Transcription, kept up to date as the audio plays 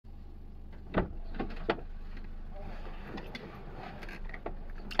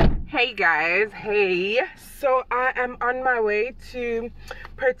Hey guys, hey. So I am on my way to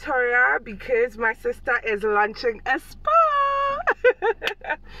Pretoria because my sister is launching a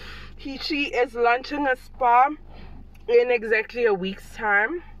spa. She is launching a spa in exactly a week's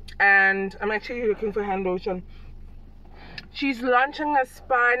time, and I'm actually looking for hand lotion. She's launching a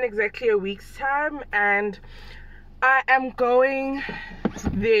spa in exactly a week's time, and I am going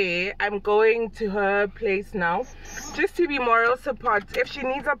there. I'm going to her place now just to be moral support. If she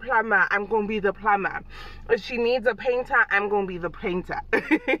needs a plumber, I'm gonna be the plumber. If she needs a painter, I'm gonna be the painter.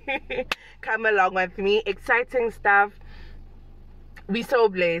 Come along with me. Exciting stuff. We're so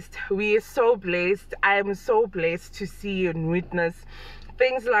blessed. We are so blessed. I am so blessed to see and witness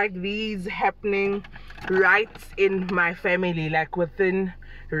things like these happening right in my family, like within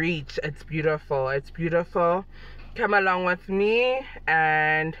reach. It's beautiful. It's beautiful. Come along with me,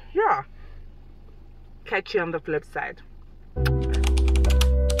 and yeah, catch you on the flip side.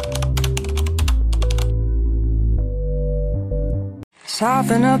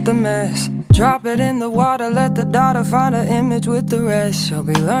 Soften up the mess, drop it in the water, let the daughter find her image with the rest. She'll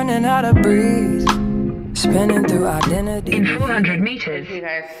be learning how to breathe, spinning through identity. In 400 meters. Okay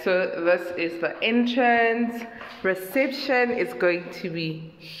guys, so this is the entrance. Reception is going to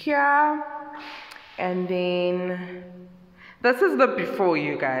be here. And then this is the before,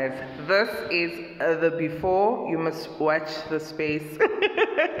 you guys. This is the before. You must watch the space.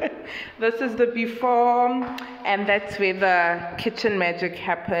 This is the before, and that's where the kitchen magic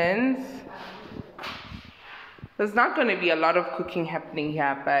happens. There's not going to be a lot of cooking happening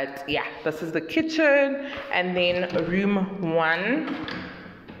here, but yeah, this is the kitchen. And then room 1.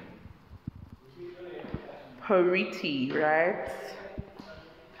 Pretty, right?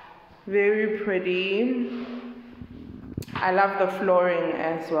 Very pretty. I love the flooring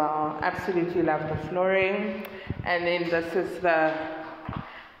as well. Absolutely love the flooring. And then this is the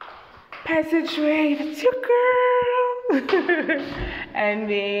passageway. That's your girl. And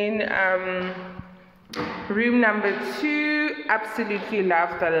then room number 2. Absolutely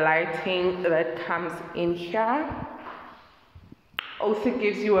love the lighting that comes in here. Also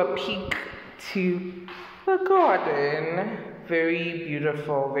gives you a peek to the garden. Very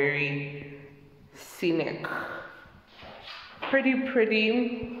beautiful, very scenic.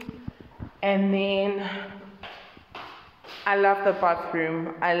 Pretty. And then I love the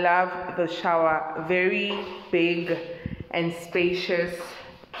bathroom. I love the shower. Very big and spacious.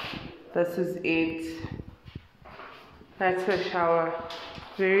 This is it. That's the shower.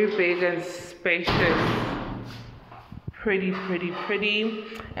 Very big and spacious. Pretty.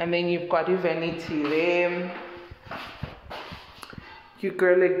 And then you've got your vanity there. Your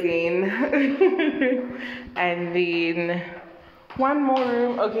girl again. And then one more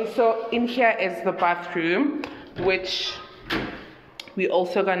room. Okay, so in here is the bathroom, which we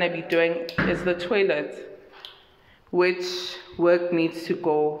also gonna be doing is the toilet, which work needs to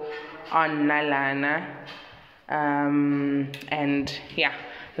go on Nalana. And yeah,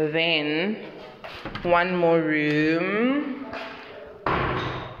 then one more room.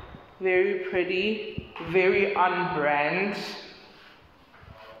 Very pretty, very on brand.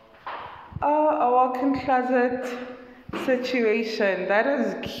 Oh, a walk-in closet situation. That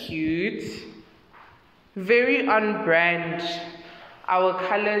is cute. Very on brand. Our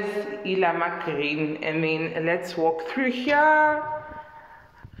colors, Ilama green. And then let's walk through here.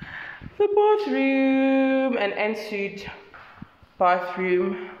 The bathroom and ensuite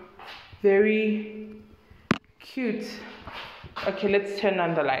bathroom. Very cute. Okay, let's turn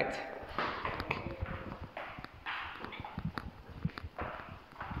on the light.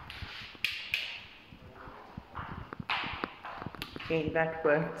 Okay, that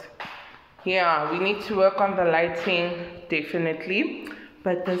worked. Yeah, we need to work on the lighting, definitely.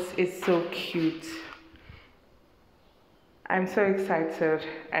 But this is so cute. I'm so excited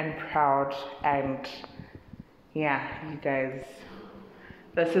and proud, and yeah, you guys.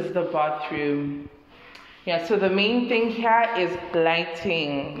 This is the bathroom. Yeah, so the main thing here is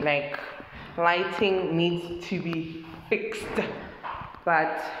lighting. Like, lighting needs to be fixed.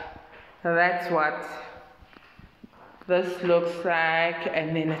 But that's what this looks like,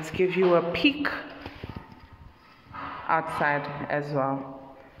 and then let's give you a peek outside as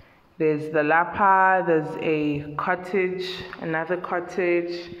well. There's the lapa, there's a cottage, another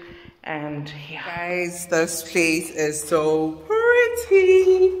cottage, and yeah. Guys, this place is so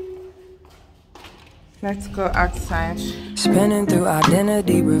pretty. Let's go outside. Spinning through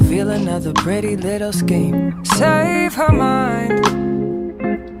identity, reveal another pretty little scheme. Save her mind,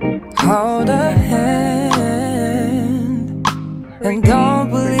 hold her hand, and don't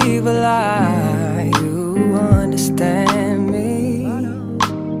believe a lie. You understand me.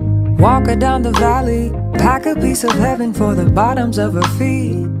 Walk her down the valley, pack a piece of heaven for the bottoms of her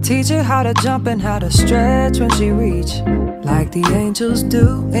feet. Teach her how to jump and how to stretch when she reach, like the angels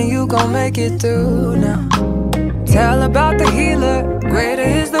do, and you gon' make it through now. Tell about the healer, greater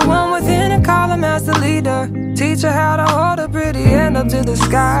is the one within and call him as the leader. Teach her how to hold a pretty hand up to the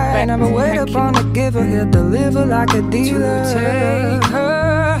sky. Never wait upon the giver, he'll deliver like a dealer. To take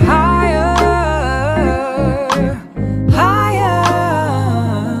her higher, higher.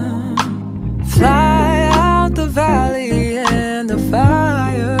 Fly out the valley and the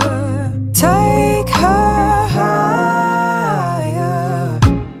fire. Take her higher,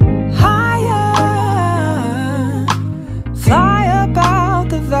 higher. Fly up out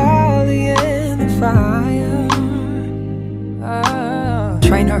the valley and the fire.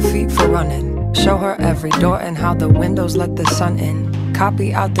 Train her feet for running. Show her every door and how the windows let the sun in.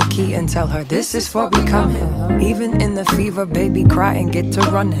 Copy out the key and tell her this is for becoming. Even in the fever, baby, cry and get to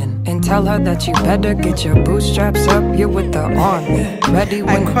running. And tell her that you better get your bootstraps up. You're with the army, ready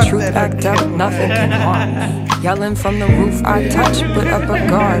when the truth act up. Nothing can harm me. Yelling from the roof, I touch, put up a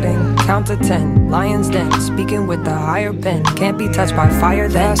guard and count to 10. Lions den, speaking with the higher pen. Can't be touched by fire.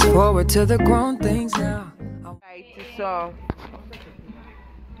 Fast forward to the grown things now. Right, so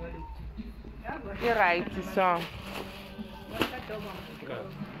you're right, so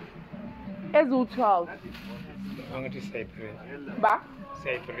it's 12. I'm going to say pray. Ba?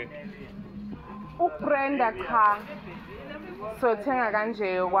 Say pray. Uprenda car. So thenga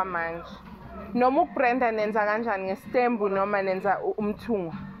kanje okwamanje. Noma uprenda nenza kanjani ngestembu noma nenza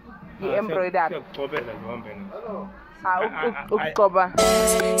umthungo. I-embroidery. Ukugcobela ngihombe na. Ukugcoba.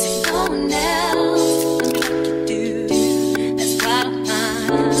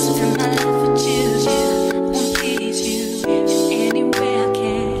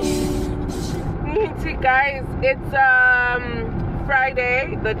 Guys, it's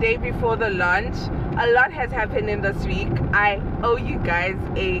Friday, the day before the launch. A lot has happened in this week. I owe you guys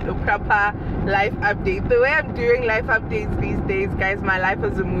a proper life update. The way I'm doing life updates these days, guys, my life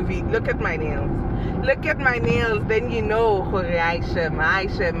is a movie. Look at my nails. Look at my nails, then you know. But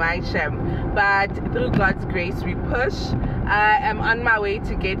through God's grace, we push. I am on my way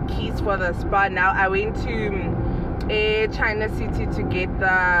to get keys for the spa now. I went to China City to get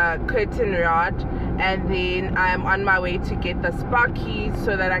the curtain rod, and then I'm on my way to get the spa keys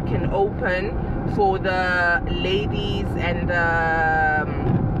so that I can open for the ladies and the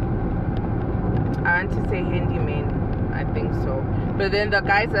I want to say handyman, I think so, but then the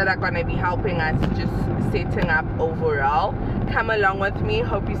guys that are gonna be helping us just setting up overall. Come along with me.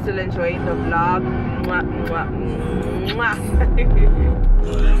 Hope you still enjoy the vlog. Mwah, mwah, mwah.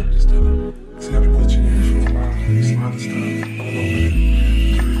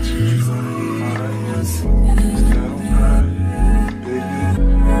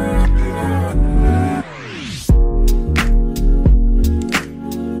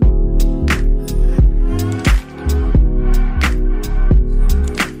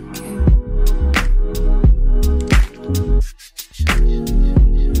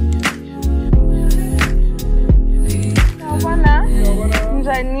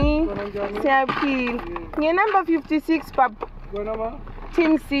 Your number 56, pap.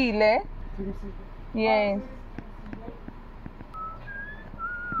 Team C, le? Yes.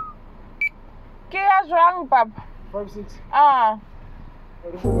 What's wrong, pap? 56. Ah.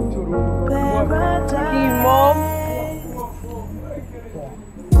 Mom.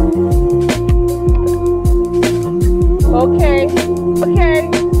 Okay.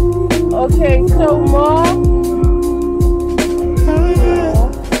 So more.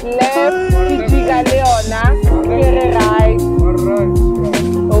 Left. Leona, right.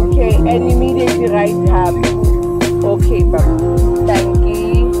 Okay, and immediately right tab. Okay, papa. Thank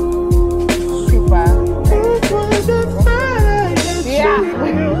you. Super. Yeah.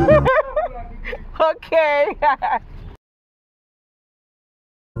 Okay.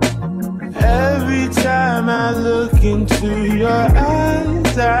 Every time I look into your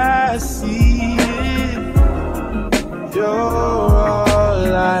eyes, I see it. You're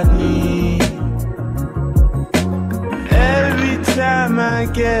all I need. Every time I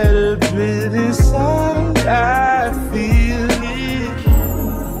get a bit inside, I feel it.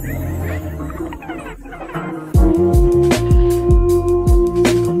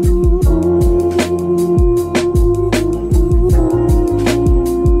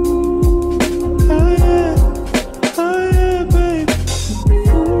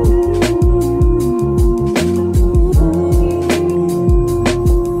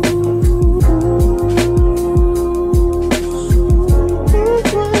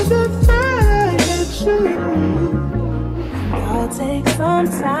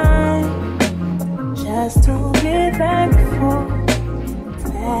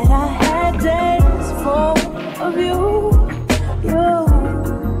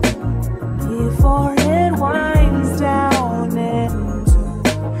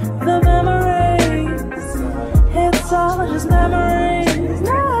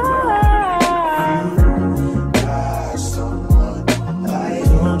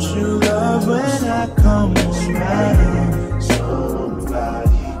 come around.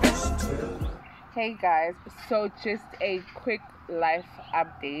 Somebody just tell. Hey guys, so just a quick life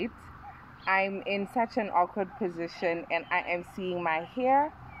update. I'm in such an awkward position and I am seeing my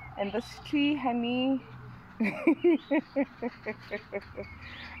hair in this tree, honey.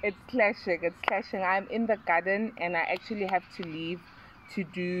 It's clashing. I'm in the garden and I actually have to leave to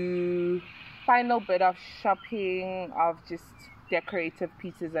do final bit of shopping of just decorative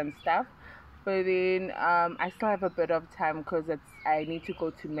pieces and stuff. But then I still have a bit of time because I need to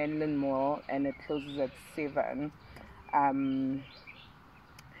go to Menlyn Mall and it closes at 7.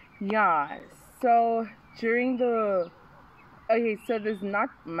 Yeah, so during the so there's not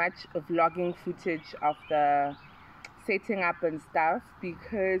much vlogging footage of the setting up and stuff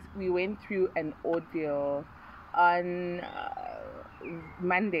because we went through an ordeal on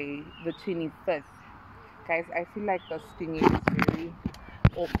Monday the 25th. Guys, I feel like the stinging is very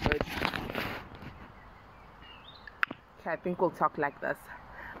awkward. Okay, I think we'll talk like this.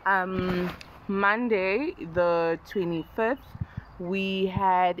 Monday the 25th, we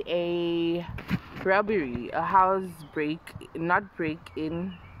had a robbery, a house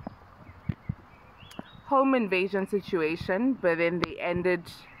break-in, home invasion situation, but then they ended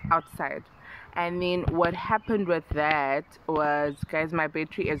outside. And then what happened with that was, guys, my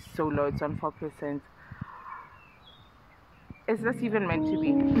battery is so low, it's on 4%. Is this even meant to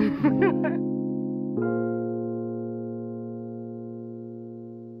be?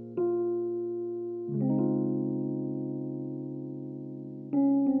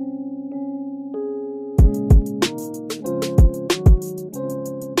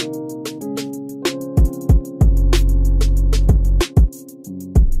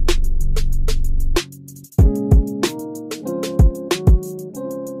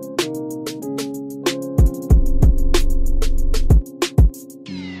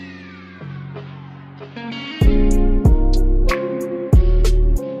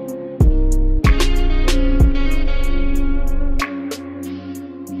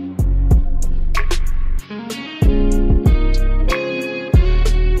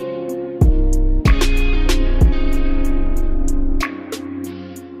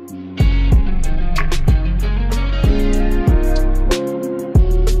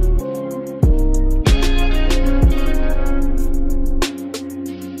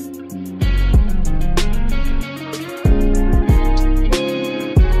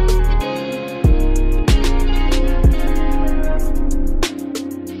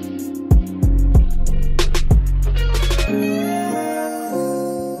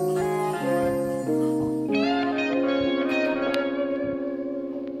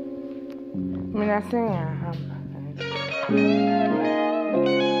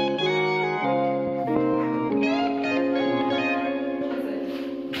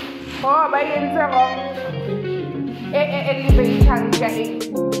 Oh, bayin sa ko. Elevation siya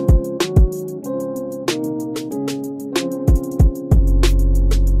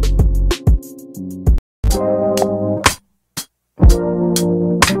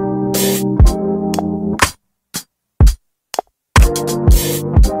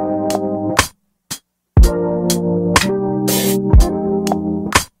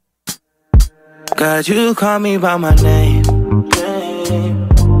God, you call me by my name.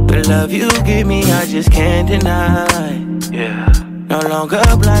 The love you give me, I just can't deny. Yeah. No longer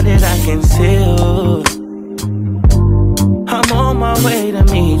blinded, I can see you. I'm on my way to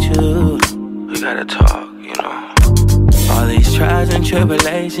meet you. We gotta talk, you know. All these trials and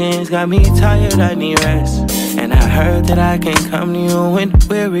tribulations got me tired, I need rest. And I heard that I can come to you when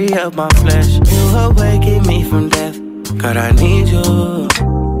weary of my flesh. You awaken me from death, God, I need you.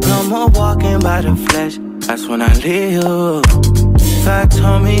 No more walking by the flesh, that's when I leave you. God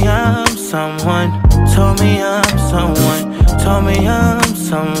told me I'm someone, told me I'm someone, told me I'm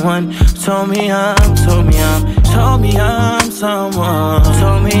someone, told me I'm someone,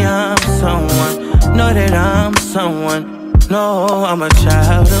 told me I'm someone, know that I'm someone, no, I'm a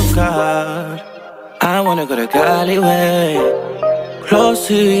child of God. I wanna go the godly way, close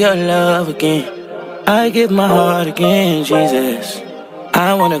to your love again. I give my heart again, Jesus.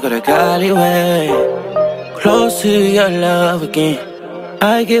 I wanna go the godly way, close to your love again.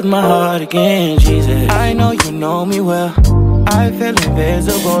 I give my heart again, Jesus. I know you know me well. I feel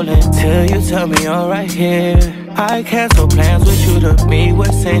invisible until you tell me you're right here. I cancel plans with you to meet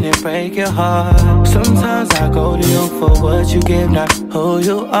with sin and break your heart. Sometimes I go to you for what you give, not who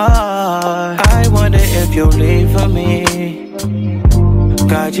you are. I wonder if you'll leave for me.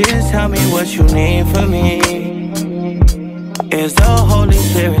 God, just tell me what you need from me. Is the Holy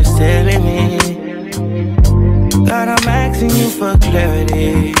Spirit still in me? God, I'm asking you for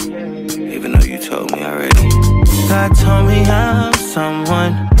clarity, even though you told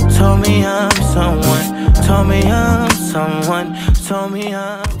told me I'm someone, told me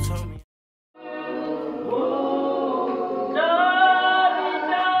I'm, told me.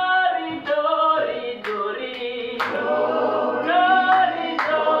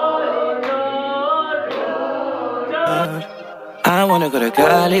 I wanna go to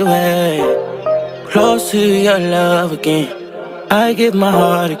Cali way, close to your love again. I give my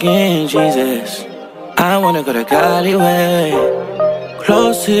heart again, Jesus. I wanna go to Cali way,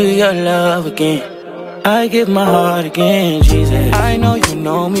 close to your love again. I give my heart again, Jesus. I know you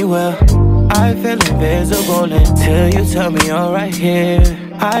know me well. I feel invisible until you tell me you're right here.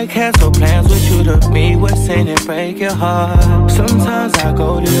 I cancel plans with you to meet with sin and break your heart. Sometimes I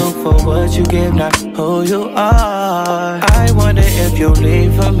go to you for what you give, not who you are. I wonder if you'll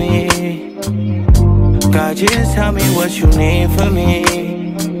leave for me. God, just tell me what you need from me.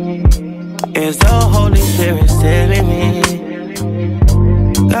 Is the Holy Spirit still in me?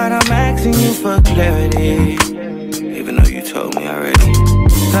 God, I'm asking you for clarity, even though you told me already.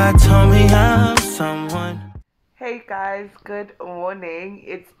 God told me I'm someone. Hey guys, good morning.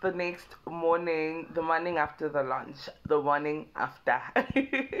 It's the next morning, the morning after the lunch, the morning after.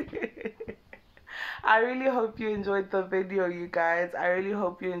 I really hope you enjoyed the video, you guys. I really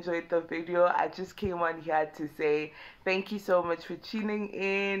hope you enjoyed the video. I just came on here to say thank you so much for tuning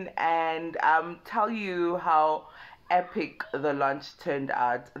in and tell you how epic the launch turned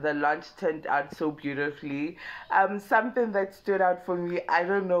out. The launch turned out so beautifully. Something that stood out for me, I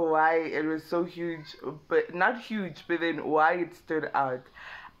don't know why it was so huge, but not huge, but then why it stood out.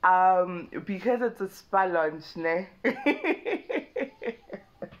 Because it's a spa launch, ne?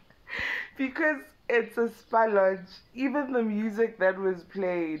 Because it's a spa launch, even the music that was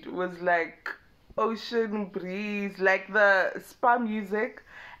played was like ocean breeze, like the spa music,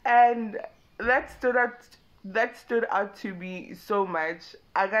 and that stood out to me so much.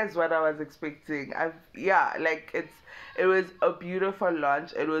 Guys, what I was expecting. It was a beautiful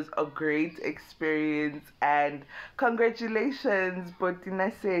launch. It was a great experience, and congratulations,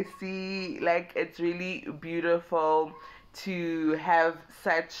 Botina Sesi. Like, it's really beautiful to have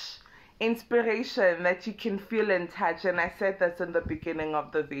such inspiration that you can feel and touch. And I said this in the beginning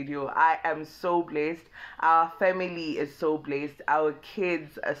of the video. I am so blessed. Our family is so blessed. Our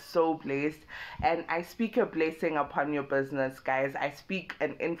kids are so blessed. And I speak a blessing upon your business, guys. I speak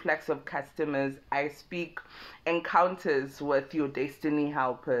an influx of customers. I speak encounters with your destiny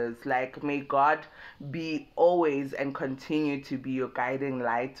helpers. Like, may God be always and continue to be your guiding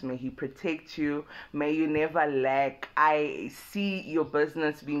light. May he protect you. May you never lack. I see your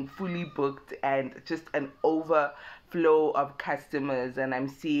business being fully booked and just an overflow of customers, and I'm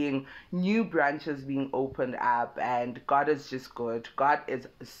seeing new branches being opened up, and God is just good. God is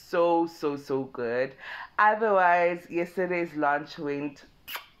so good. Otherwise, yesterday's launch went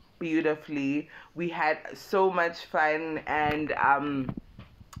beautifully. We had so much fun, and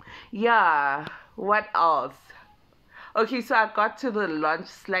yeah, what else? Okay, so I got to the launch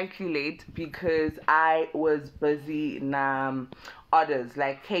slightly late because I was busy in orders,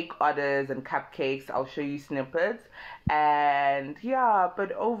 like cake orders and cupcakes. I'll show you snippets. And yeah,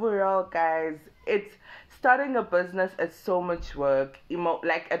 but overall, guys, it's starting a business is so much work.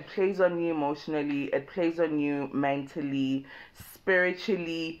 Like, it plays on you emotionally, it plays on you mentally,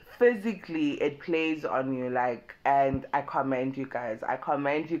 spiritually, physically. It plays on you, like, and I commend you guys.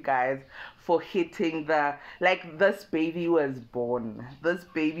 For hitting the, like, this baby was born,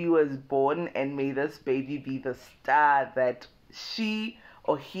 and may this baby be the star that she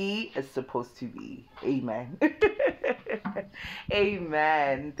or he is supposed to be. Amen.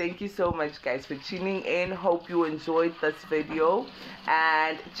 Amen. Thank you so much, guys, for tuning in. Hope you enjoyed this video,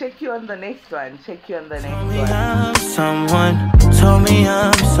 and check you on the next one. Told me I'm someone, told me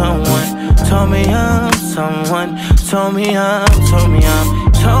I'm someone, told me I'm someone, told me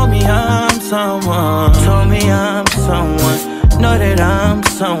I'm someone, told me I'm someone, know that I'm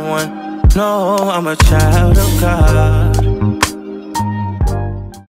someone, no, I'm a child of God.